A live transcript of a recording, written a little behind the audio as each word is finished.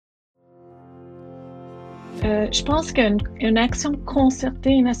Je pense qu'une action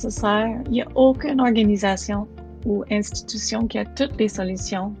concertée est nécessaire. Il n'y a aucune organisation ou institution qui a toutes les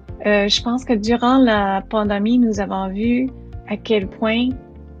solutions. Je pense que durant la pandémie, nous avons vu à quel point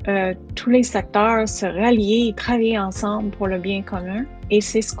tous les secteurs se rallier et travailler ensemble pour le bien commun. Et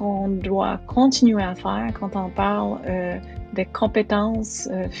c'est ce qu'on doit continuer à faire quand on parle de compétences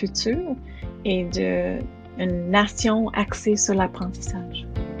futures et d'une nation axée sur l'apprentissage.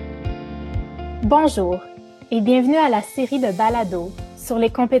 Bonjour et bienvenue à la série de balados sur les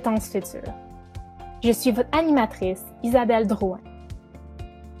compétences futures. Je suis votre animatrice, Isabelle Drouin.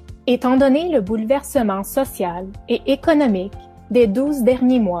 Étant donné le bouleversement social et économique des 12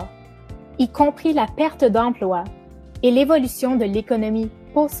 derniers mois, y compris la perte d'emplois et l'évolution de l'économie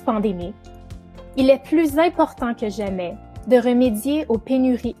post-pandémique, il est plus important que jamais de remédier aux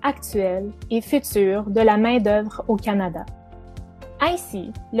pénuries actuelles et futures de la main-d'œuvre au Canada.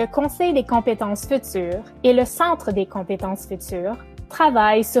 Ainsi, le Conseil des compétences futures et le Centre des compétences futures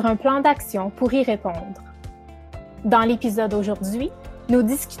travaillent sur un plan d'action pour y répondre. Dans l'épisode aujourd'hui, nous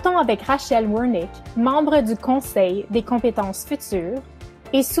discutons avec Rachel Wernick, membre du Conseil des compétences futures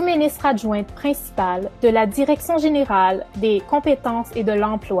et sous-ministre adjointe principale de la Direction générale des compétences et de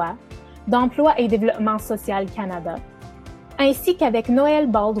l'emploi, d'Emploi et Développement social Canada, ainsi qu'avec Noël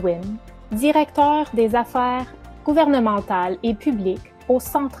Baldwin, directeur des affaires gouvernementales et publiques au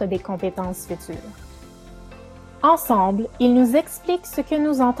Centre des compétences futures. Ensemble, ils nous expliquent ce que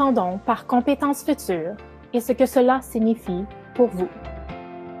nous entendons par compétences futures et ce que cela signifie pour vous.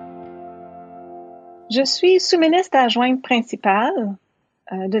 Je suis sous-ministre adjointe principale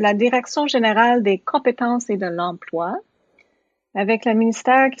de la Direction générale des compétences et de l'emploi avec le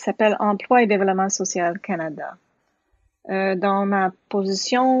ministère qui s'appelle Emploi et Développement social Canada. Dans ma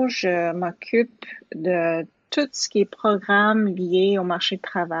position, je m'occupe de tout ce qui est programme lié au marché de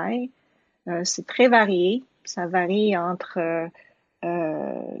travail. C'est très varié. Ça varie entre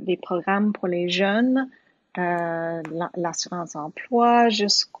des programmes pour les jeunes, l'assurance emploi,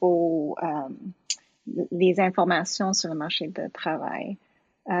 jusqu'aux les informations sur le marché de travail.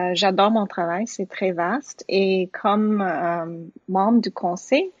 J'adore mon travail, c'est très vaste. Et comme membre du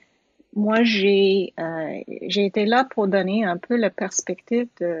conseil, moi, j'ai été là pour donner un peu la perspective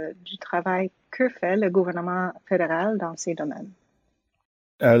du travail que fait le gouvernement fédéral dans ces domaines.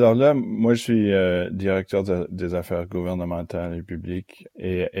 Alors là, moi, je suis directeur des affaires gouvernementales et publiques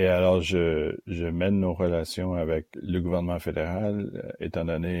et alors je mène nos relations avec le gouvernement fédéral, étant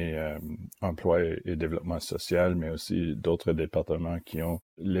donné emploi et développement social, mais aussi d'autres départements qui ont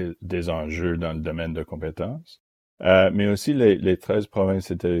des enjeux dans le domaine de compétences. Mais aussi les 13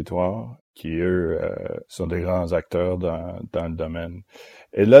 provinces et territoires qui, eux, sont des grands acteurs dans le domaine.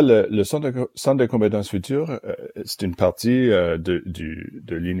 Et là, le Centre de compétences futures, c'est une partie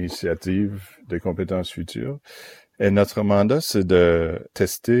de l'initiative des compétences futures. Et notre mandat, c'est de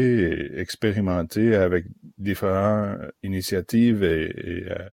tester et expérimenter avec différentes initiatives et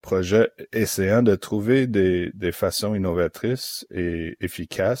projets, essayant de trouver des façons innovatrices et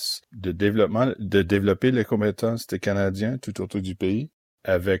efficaces de développer les compétences des Canadiens tout autour du pays,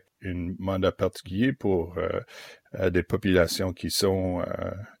 avec un mandat particulier pour des populations qui sont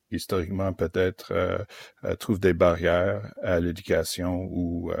historiquement peut-être trouvent des barrières à l'éducation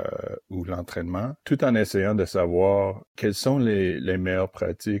ou l'entraînement, tout en essayant de savoir quelles sont les meilleures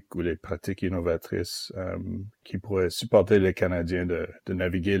pratiques ou les pratiques innovatrices qui pourraient supporter les Canadiens de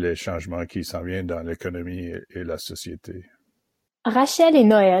naviguer les changements qui s'en viennent dans l'économie et la société. Rachel et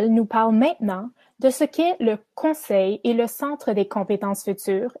Noël nous parlent maintenant de ce qu'est le Conseil et le Centre des compétences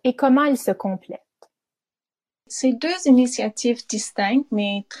futures et comment ils se complètent. C'est deux initiatives distinctes,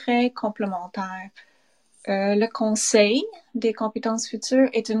 mais très complémentaires. Le Conseil des compétences futures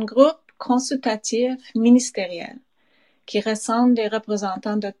est un groupe consultatif ministériel qui rassemble des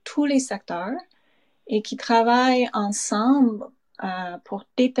représentants de tous les secteurs et qui travaillent ensemble pour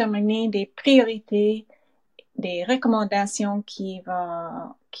déterminer des priorités, des recommandations qui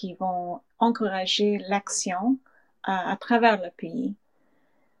vont encourager l'action à travers le pays.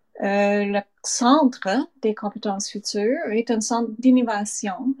 Le Centre des compétences futures est un centre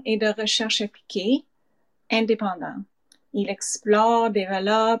d'innovation et de recherche appliquée indépendant. Il explore,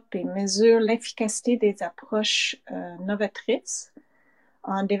 développe et mesure l'efficacité des approches novatrices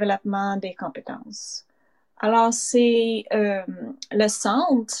en développement des compétences. Alors, c'est le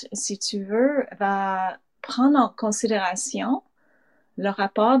centre, si tu veux, va prendre en considération le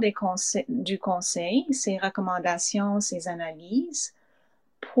rapport du conseil, ses recommandations, ses analyses,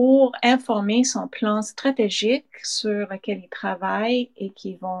 pour informer son plan stratégique sur lequel ils travaillent et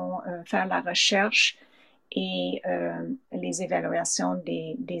qui vont faire la recherche et les évaluations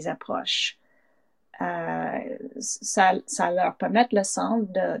des approches. ça leur permet le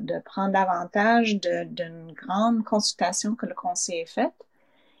centre de prendre avantage d'une grande consultation que le conseil a faite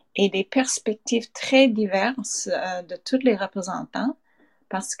et des perspectives très diverses de tous les représentants,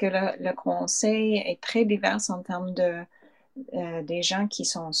 parce que le conseil est très divers en termes des gens qui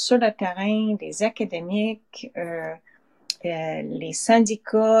sont sur le terrain, des académiques, les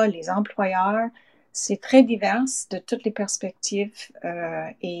syndicats, les employeurs. C'est très divers de toutes les perspectives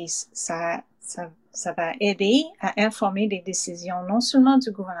et ça va aider à informer des décisions non seulement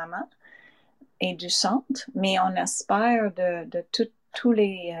du gouvernement et du centre, mais on espère de tous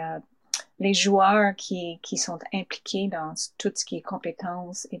les joueurs qui sont impliqués dans tout ce qui est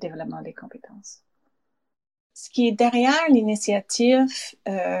compétences et développement des compétences. Ce qui est derrière l'initiative,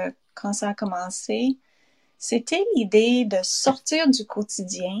 quand ça a commencé, c'était l'idée de sortir du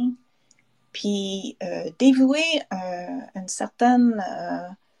quotidien puis dévouer une certaine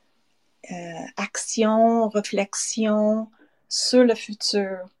action, réflexion sur le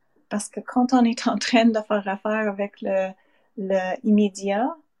futur. Parce que quand on est en train de faire affaire avec le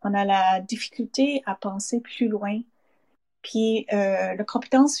immédiat, on a la difficulté à penser plus loin. Puis la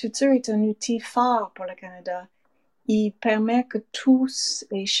compétence future est un outil fort pour le Canada. Il permet que tous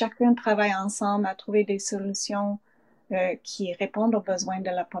et chacun travaillent ensemble à trouver des solutions qui répondent aux besoins de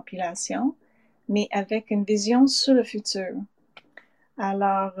la population, mais avec une vision sur le futur.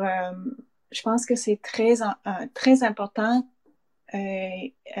 Alors, je pense que c'est très important.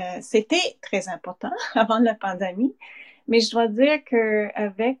 C'était très important avant la pandémie, mais je dois dire que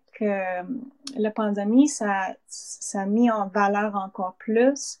avec la pandémie, ça a mis en valeur encore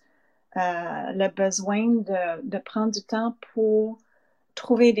plus le besoin de prendre du temps pour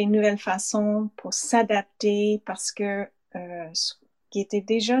trouver des nouvelles façons, pour s'adapter, parce que ce qui était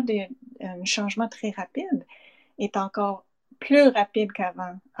déjà un changement très rapide est encore plus rapide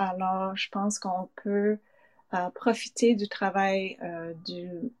qu'avant. Alors, je pense qu'on peut profiter du travail du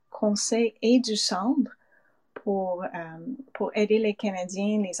conseil et du centre pour aider les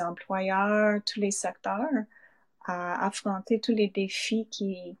Canadiens, les employeurs, tous les secteurs à affronter tous les défis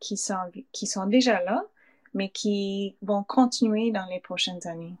qui sont déjà là, mais qui vont continuer dans les prochaines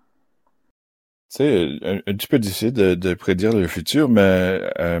années. C'est un petit peu difficile de prédire le futur, mais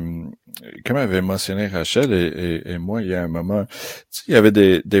comme avait mentionné Rachel et moi il y a un moment, il y avait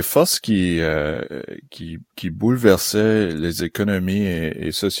des forces qui bouleversaient les économies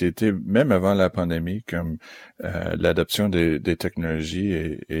et sociétés même avant la pandémie, comme l'adoption des technologies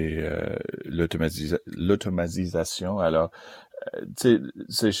et l'automatisation. Alors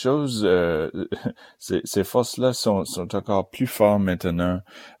ces choses, ces forces-là sont encore plus fortes maintenant.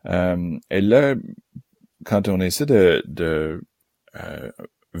 Et là, quand on essaie de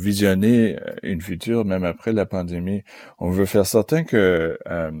visionner une future, même après la pandémie, on veut faire certain que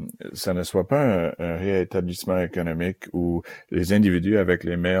ça ne soit pas un réétablissement économique où les individus avec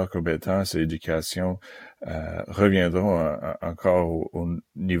les meilleures compétences et éducation reviendront encore au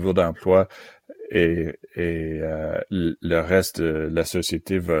niveau d'emploi et le reste de la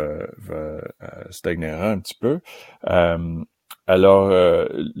société va stagnera un petit peu. Alors,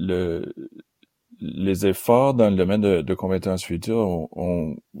 les efforts dans le domaine de compétences futures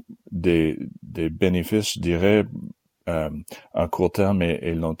ont des bénéfices, je dirais, en court terme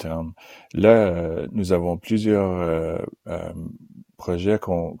et long terme. Là, nous avons plusieurs projets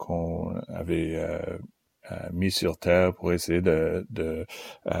qu'on avait mis sur terre pour essayer de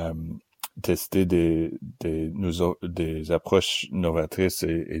tester des approches novatrices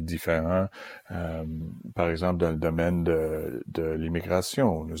et différentes. Par exemple, dans le domaine de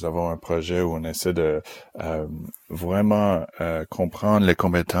l'immigration, nous avons un projet où on essaie de vraiment comprendre les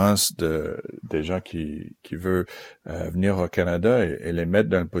compétences des gens qui veulent venir au Canada et les mettre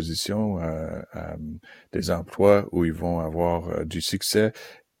dans une position des emplois où ils vont avoir du succès.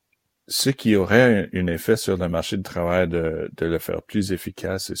 Ce qui aurait un effet sur le marché du travail de le faire plus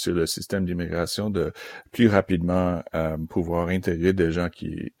efficace et sur le système d'immigration de plus rapidement pouvoir intégrer des gens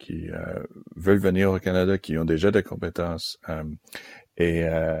qui veulent venir au Canada, qui ont déjà des compétences. Et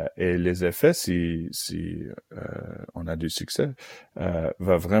les effets, si on a du succès,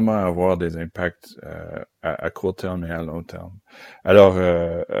 va vraiment avoir des impacts à court terme et à long terme. Alors,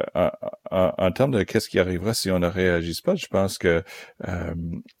 en termes de qu'est-ce qui arrivera si on ne réagisse pas, je pense que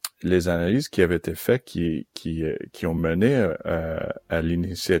les analyses qui avaient été faites, qui ont mené à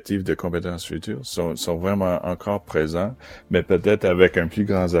l'initiative de compétences futures, sont vraiment encore présents, mais peut-être avec un plus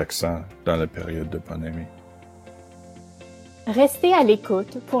grand accent dans la période de pandémie. Restez à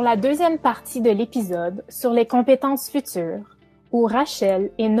l'écoute pour la deuxième partie de l'épisode sur les compétences futures, où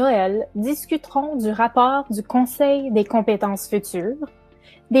Rachel et Noël discuteront du rapport du Conseil des compétences futures,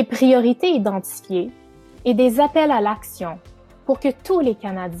 des priorités identifiées et des appels à l'action pour que tous les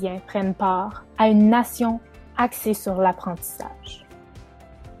Canadiens prennent part à une nation axée sur l'apprentissage.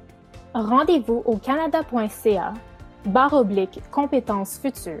 Rendez-vous au canada.ca/compétences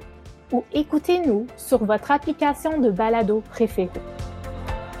futures ou écoutez-nous sur votre application de balado préférée.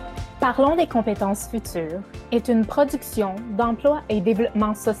 Parlons des compétences futures est une production d'Emploi et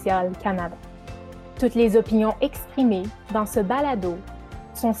Développement social Canada. Toutes les opinions exprimées dans ce balado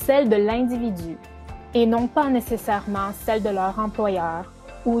sont celles de l'individu et non pas nécessairement celles de leur employeur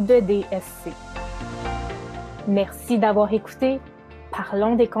ou de DSC. Merci d'avoir écouté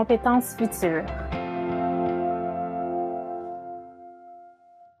Parlons des compétences futures.